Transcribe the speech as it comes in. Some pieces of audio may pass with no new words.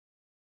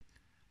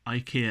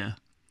IKEA,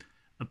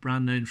 a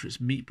brand known for its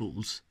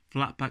meatballs,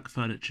 flat-pack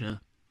furniture,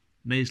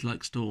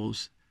 maze-like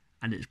stores,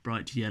 and its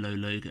bright yellow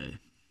logo.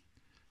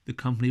 The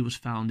company was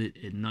founded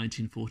in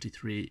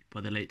 1943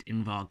 by the late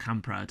Ingvar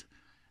Kamprad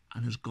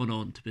and has gone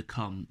on to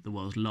become the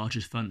world's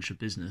largest furniture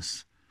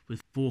business,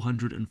 with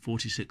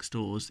 446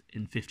 stores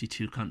in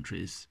 52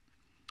 countries.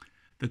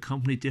 The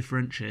company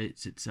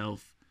differentiates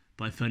itself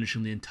by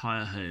furnishing the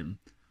entire home,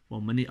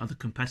 while many other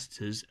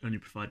competitors only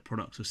provide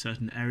products for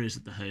certain areas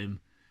of the home,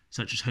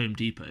 such as Home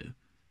Depot,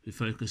 who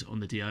focus on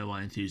the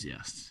DIY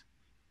enthusiasts.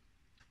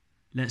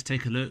 Let's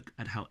take a look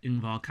at how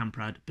Ingvar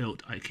Kamprad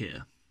built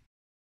IKEA.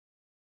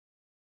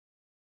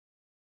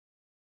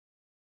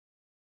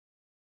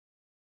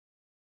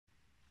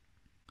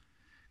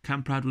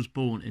 Kamprad was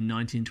born in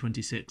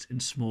 1926 in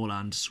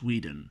Småland,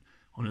 Sweden,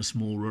 on a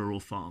small rural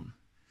farm.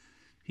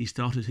 He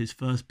started his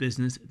first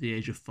business at the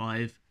age of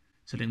 5,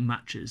 selling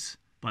matches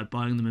by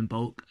buying them in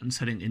bulk and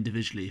selling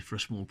individually for a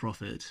small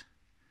profit.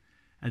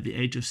 At the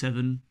age of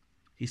 7,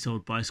 he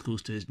sold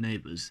bicycles to his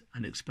neighbours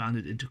and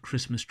expanded into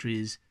Christmas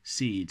trees,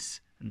 seeds,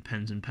 and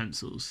pens and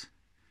pencils.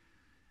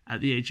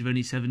 At the age of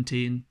only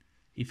 17,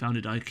 he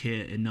founded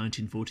IKEA in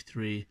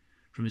 1943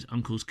 from his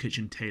uncle's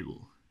kitchen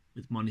table,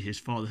 with money his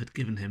father had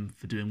given him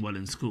for doing well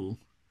in school.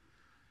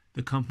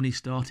 The company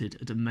started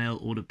as a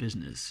mail-order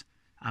business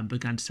and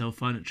began to sell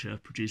furniture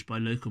produced by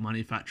local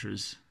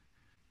manufacturers.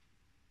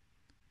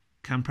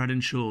 Kamprad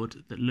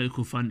ensured that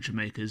local furniture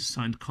makers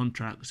signed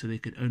contracts so they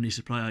could only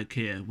supply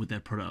IKEA with their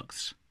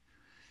products.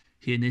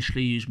 He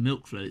initially used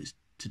milk floats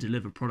to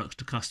deliver products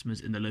to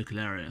customers in the local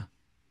area.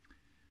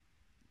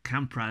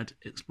 Kamprad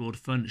explored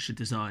furniture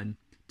design,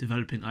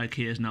 developing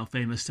IKEA's now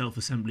famous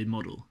self-assembly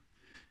model.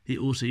 He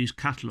also used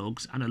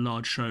catalogues and a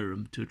large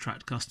showroom to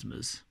attract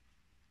customers.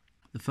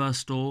 The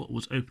first store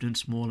was opened in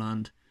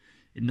Småland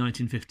in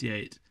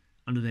 1958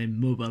 under the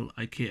name Mobile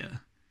IKEA,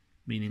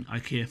 meaning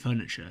IKEA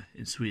furniture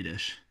in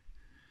Swedish.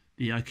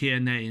 The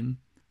IKEA name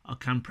are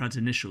Kamprad's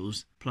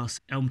initials plus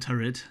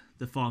Elmtarid,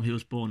 the farm he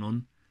was born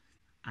on,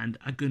 and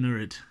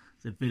Agunarid,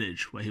 the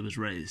village where he was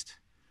raised.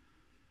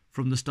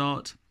 From the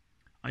start,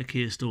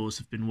 IKEA stores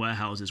have been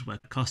warehouses where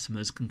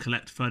customers can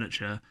collect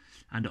furniture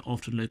and are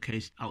often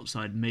located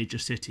outside major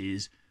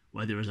cities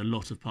where there is a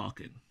lot of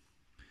parking.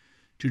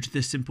 Due to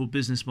this simple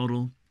business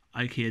model,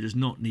 IKEA does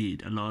not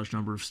need a large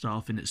number of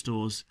staff in its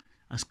stores,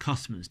 as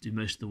customers do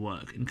most of the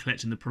work in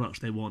collecting the products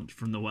they want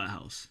from the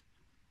warehouse.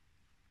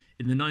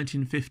 In the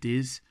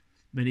 1950s,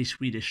 many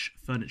Swedish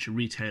furniture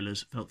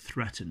retailers felt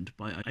threatened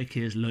by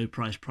IKEA's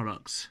low-priced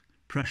products,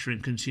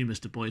 pressuring consumers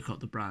to boycott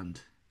the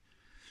brand.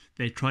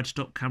 They tried to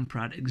stop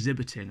Kamprad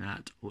exhibiting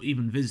at or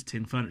even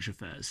visiting furniture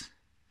fairs.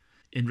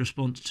 In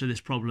response to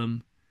this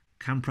problem,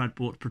 Kamprad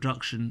brought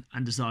production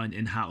and design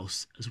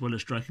in-house, as well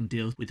as striking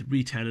deals with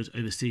retailers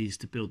overseas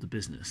to build the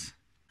business.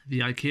 The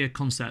IKEA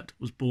concept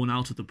was born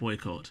out of the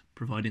boycott,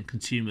 providing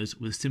consumers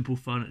with simple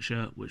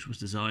furniture which was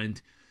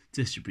designed,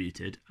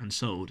 distributed and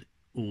sold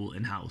all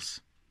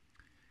in-house.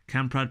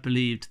 Kamprad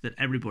believed that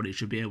everybody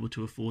should be able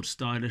to afford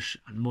stylish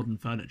and modern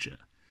furniture,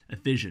 a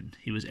vision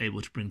he was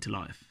able to bring to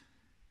life.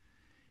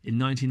 In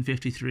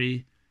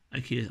 1953,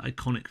 IKEA's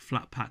iconic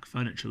flat-pack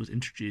furniture was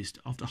introduced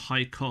after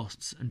high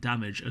costs and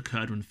damage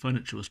occurred when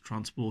furniture was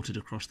transported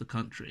across the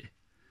country.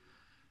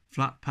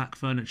 Flat-pack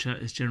furniture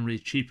is generally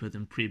cheaper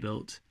than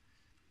pre-built,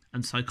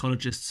 and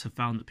psychologists have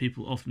found that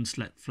people often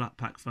select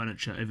flat-pack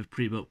furniture over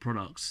pre-built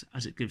products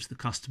as it gives the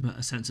customer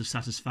a sense of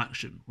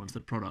satisfaction once the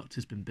product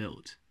has been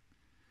built.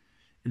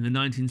 In the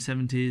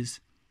 1970s,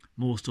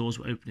 more stores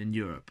were opened in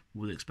Europe,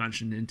 with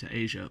expansion into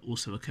Asia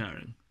also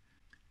occurring.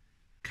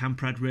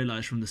 Kamprad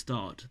realised from the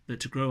start that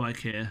to grow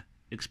IKEA,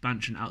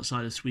 expansion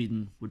outside of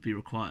Sweden would be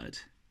required.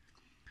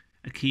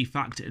 A key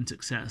factor in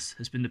success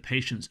has been the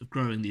patience of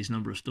growing these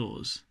number of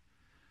stores.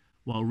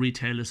 While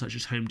retailers such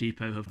as Home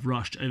Depot have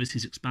rushed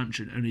overseas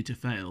expansion only to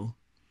fail,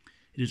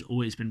 it has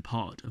always been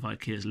part of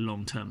IKEA's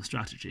long-term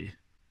strategy.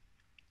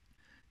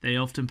 They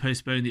often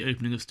postpone the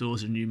opening of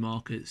stores in new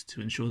markets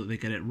to ensure that they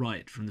get it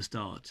right from the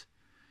start,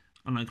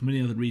 unlike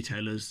many other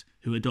retailers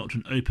who adopt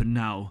an open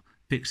now,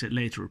 fix it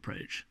later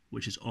approach,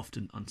 which is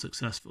often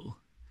unsuccessful.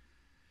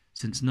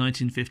 Since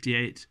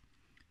 1958,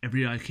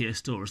 every IKEA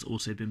store has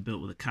also been built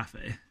with a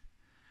cafe.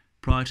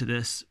 Prior to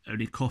this,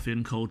 only coffee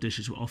and cold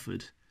dishes were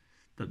offered,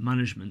 but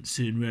management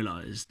soon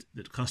realised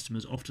that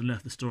customers often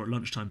left the store at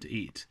lunchtime to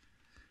eat,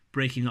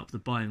 breaking up the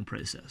buying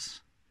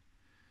process.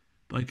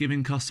 By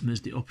giving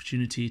customers the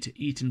opportunity to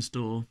eat in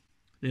store,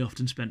 they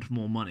often spent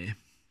more money.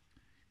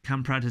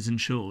 Kamprad has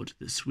ensured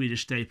that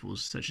Swedish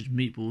staples such as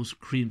meatballs,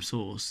 cream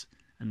sauce,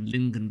 and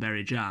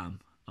lingonberry jam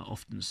are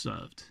often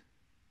served.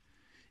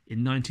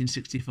 In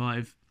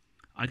 1965,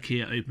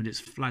 IKEA opened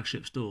its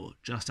flagship store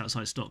just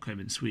outside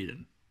Stockholm in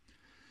Sweden.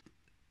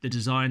 The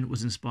design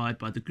was inspired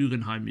by the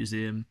Guggenheim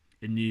Museum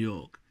in New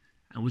York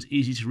and was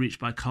easy to reach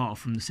by car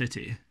from the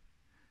city.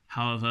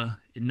 However,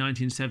 in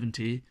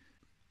 1970,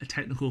 a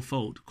technical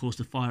fault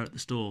caused a fire at the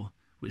store,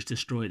 which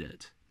destroyed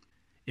it.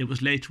 It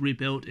was later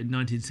rebuilt in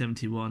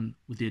 1971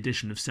 with the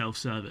addition of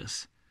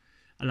self-service,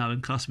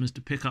 allowing customers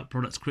to pick up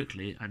products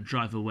quickly and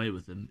drive away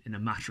with them in a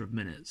matter of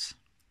minutes.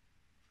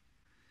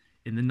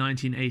 In the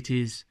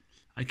 1980s,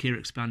 IKEA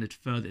expanded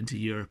further into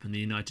Europe and the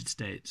United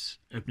States,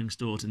 opening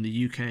stores in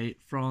the UK,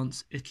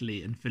 France,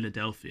 Italy and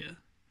Philadelphia.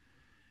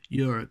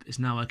 Europe is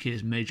now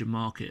IKEA's major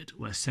market,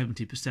 where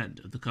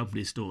 70% of the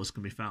company's stores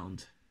can be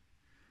found.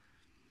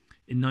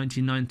 In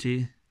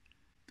 1990,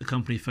 the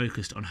company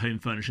focused on home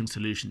furnishing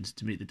solutions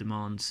to meet the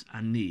demands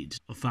and needs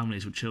of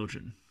families with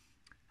children.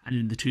 And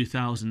in the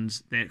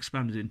 2000s, they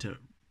expanded into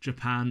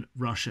Japan,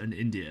 Russia and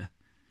India.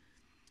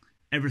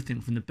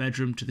 Everything from the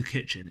bedroom to the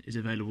kitchen is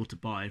available to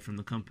buy from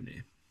the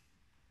company.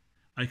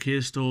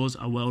 IKEA stores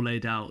are well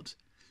laid out,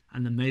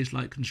 and the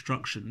maze-like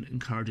construction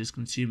encourages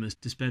consumers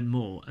to spend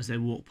more as they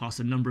walk past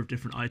a number of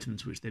different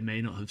items which they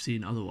may not have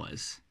seen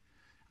otherwise.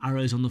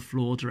 Arrows on the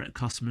floor direct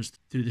customers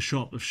through the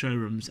shop of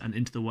showrooms and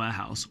into the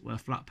warehouse where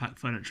flat-pack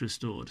furniture is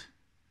stored.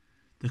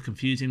 The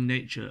confusing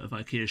nature of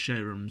IKEA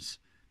showrooms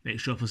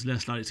makes shoppers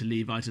less likely to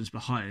leave items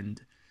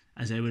behind,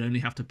 as they would only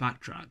have to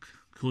backtrack,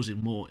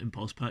 causing more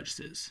impulse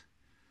purchases.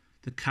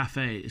 The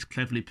cafe is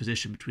cleverly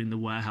positioned between the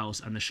warehouse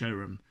and the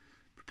showroom,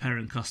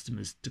 preparing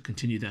customers to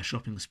continue their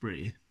shopping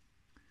spree.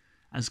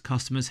 As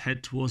customers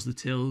head towards the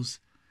tills,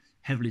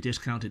 heavily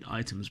discounted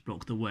items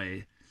block the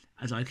way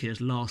as IKEA's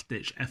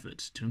last-ditch effort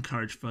to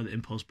encourage further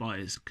impulse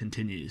buys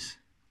continues.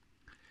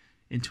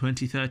 In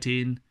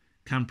 2013,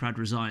 Kamprad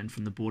resigned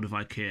from the board of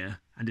IKEA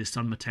and his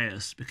son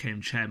Matthias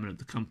became chairman of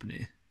the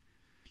company.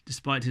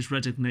 Despite his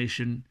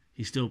resignation,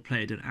 he still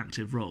played an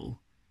active role,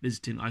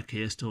 visiting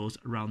IKEA stores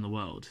around the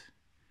world.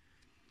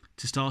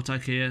 To start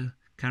IKEA,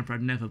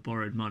 Kamprad never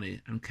borrowed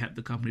money and kept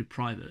the company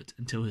private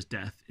until his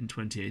death in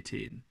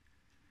 2018.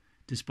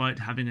 Despite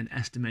having an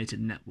estimated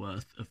net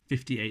worth of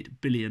 $58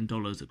 billion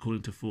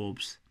according to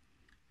Forbes,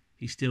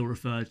 he still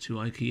referred to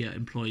IKEA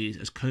employees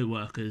as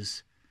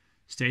co-workers,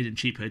 stayed in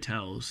cheap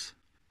hotels,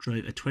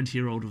 drove a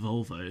 20-year-old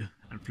Volvo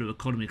and flew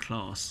economy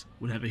class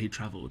whenever he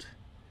travelled.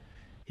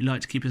 He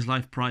liked to keep his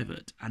life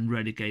private and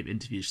rarely gave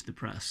interviews to the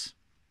press.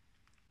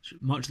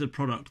 Much of the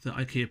product that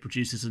IKEA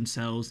produces and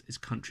sells is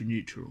country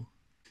neutral,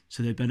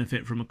 so they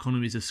benefit from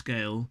economies of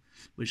scale,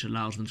 which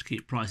allows them to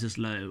keep prices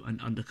low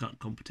and undercut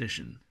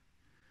competition.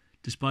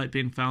 Despite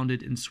being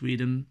founded in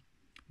Sweden,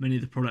 many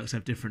of the products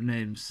have different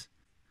names,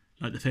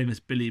 like the famous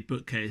Billy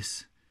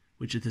bookcase,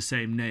 which is the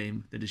same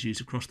name that is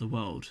used across the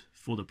world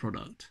for the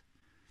product.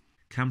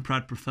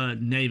 Kamprad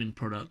preferred naming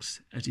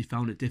products as he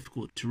found it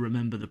difficult to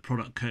remember the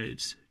product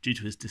codes due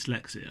to his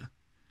dyslexia.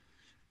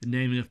 The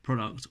naming of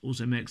products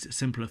also makes it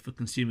simpler for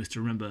consumers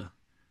to remember,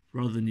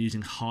 rather than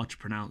using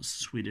hard-to-pronounce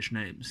Swedish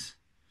names.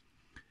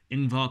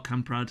 Ingvar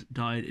Kamprad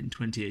died in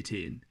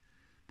 2018,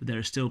 but there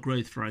is still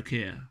growth for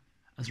IKEA,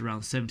 as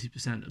around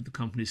 70% of the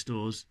company's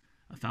stores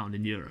are found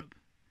in Europe.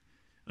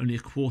 Only a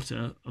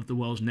quarter of the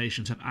world's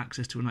nations have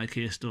access to an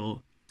IKEA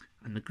store,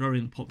 and the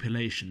growing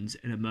populations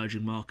in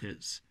emerging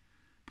markets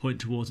point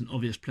towards an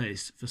obvious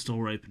place for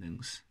store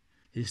openings.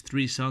 His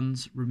 3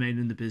 sons remain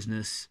in the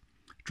business,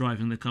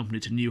 driving the company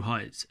to new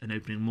heights and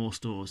opening more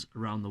stores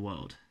around the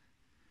world.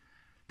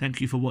 Thank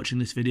you for watching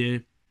this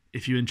video.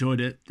 If you enjoyed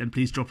it, then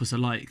please drop us a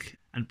like,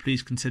 and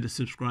please consider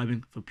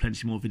subscribing for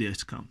plenty more videos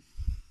to come.